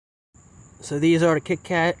So these are the Kit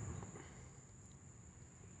Kat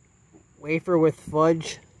wafer with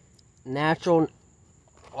fudge, natural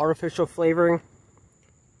artificial flavoring.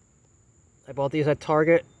 I bought these at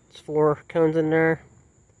Target. It's 4 cones in there.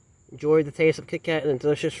 Enjoy the taste of Kit Kat and a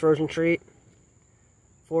delicious frozen treat.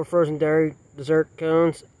 4 frozen dairy dessert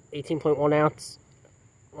cones, 18.1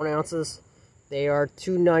 ounces. They are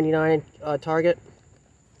 $2.99 at Target.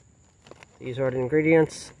 These are the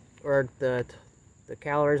ingredients, or the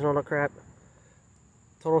calories and all that crap.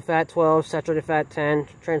 Total fat 12, saturated fat 10,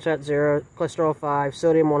 trans fat 0, cholesterol 5,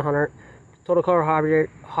 sodium 100, total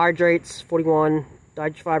carbohydrates 41,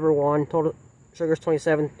 digestive fiber 1, total sugars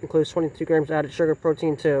 27, includes 22 grams added sugar,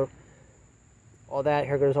 protein 2. All that,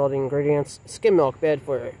 here goes all the ingredients. Skim milk, bad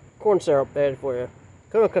for you. Corn syrup, bad for you.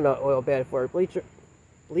 Coconut oil, bad for you.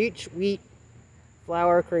 Bleach, wheat,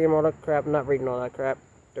 flour, cream, all that crap. I'm not reading all that crap.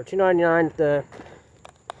 They're $2.99 at the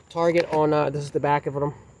Target on, this is the back of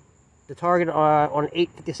them. The Target on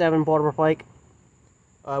 857 Baltimore Pike.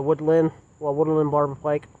 Woodland Baltimore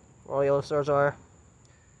Pike. All the other stores are.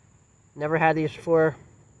 Never had these before.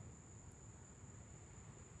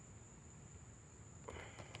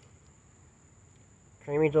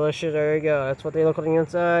 Creamy, delicious, there you go. That's what they look on the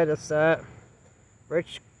inside. That's that.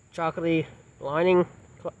 Rich, chocolatey lining.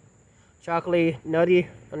 Chocolatey, nutty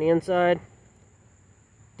on the inside.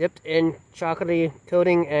 Dipped in chocolatey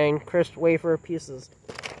coating and crisp wafer pieces.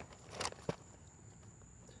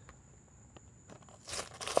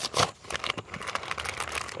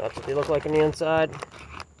 That's what they look like on the inside.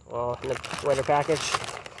 Well, in the sweater package.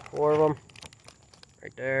 4 of them.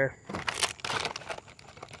 Right there.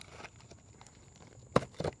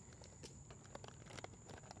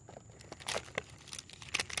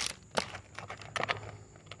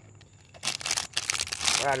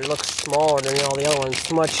 God, it looks smaller than all the other ones.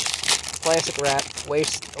 Too much plastic wrap.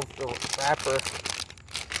 Waste of the wrapper.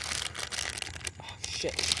 Oh,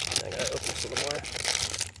 shit. I gotta open this a little more.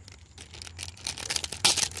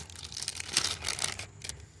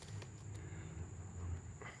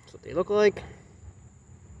 That's what they look like.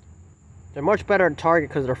 They're much better at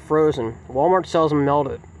Target because they're frozen. Walmart sells them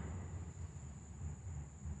melted.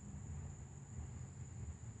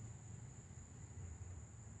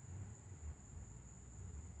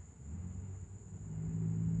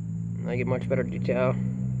 I get much better detail.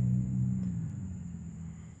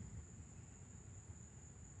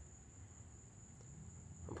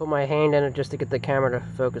 I'll put my hand in it just to get the camera to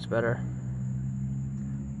focus better.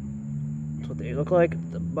 That's what they look like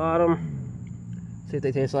at the bottom. See what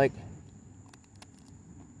they taste like.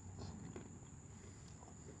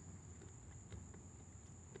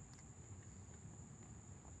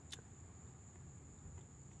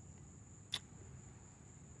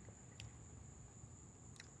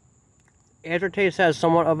 Aftertaste has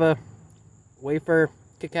somewhat of a wafer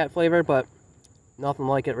Kit Kat flavor, but nothing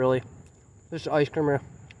like it really. Just ice cream.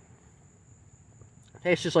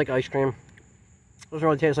 Tastes just like ice cream. Doesn't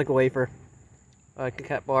really taste like a wafer Kit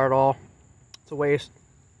Kat bar at all. It's a waste.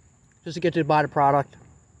 Just to get you to buy the product.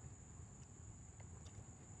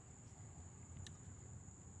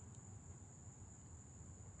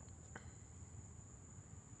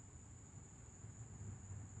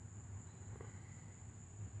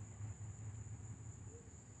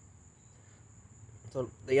 So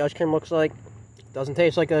the ice cream looks like. Doesn't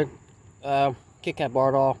taste like a Kit Kat bar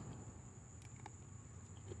at all.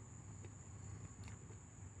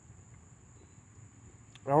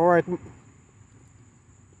 Alright.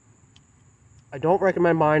 I don't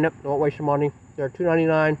recommend buying it. Don't waste your money. They're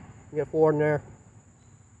 $2.99. You get 4 in there.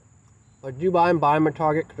 But do buy them at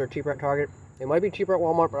Target because they're cheaper at Target. They might be cheaper at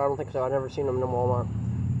Walmart, but I don't think so. I've never seen them in Walmart.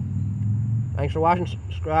 Thanks for watching.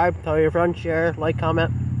 Subscribe. Tell your friends. Share. Like. Comment.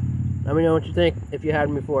 Let me know what you think if you had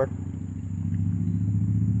them before.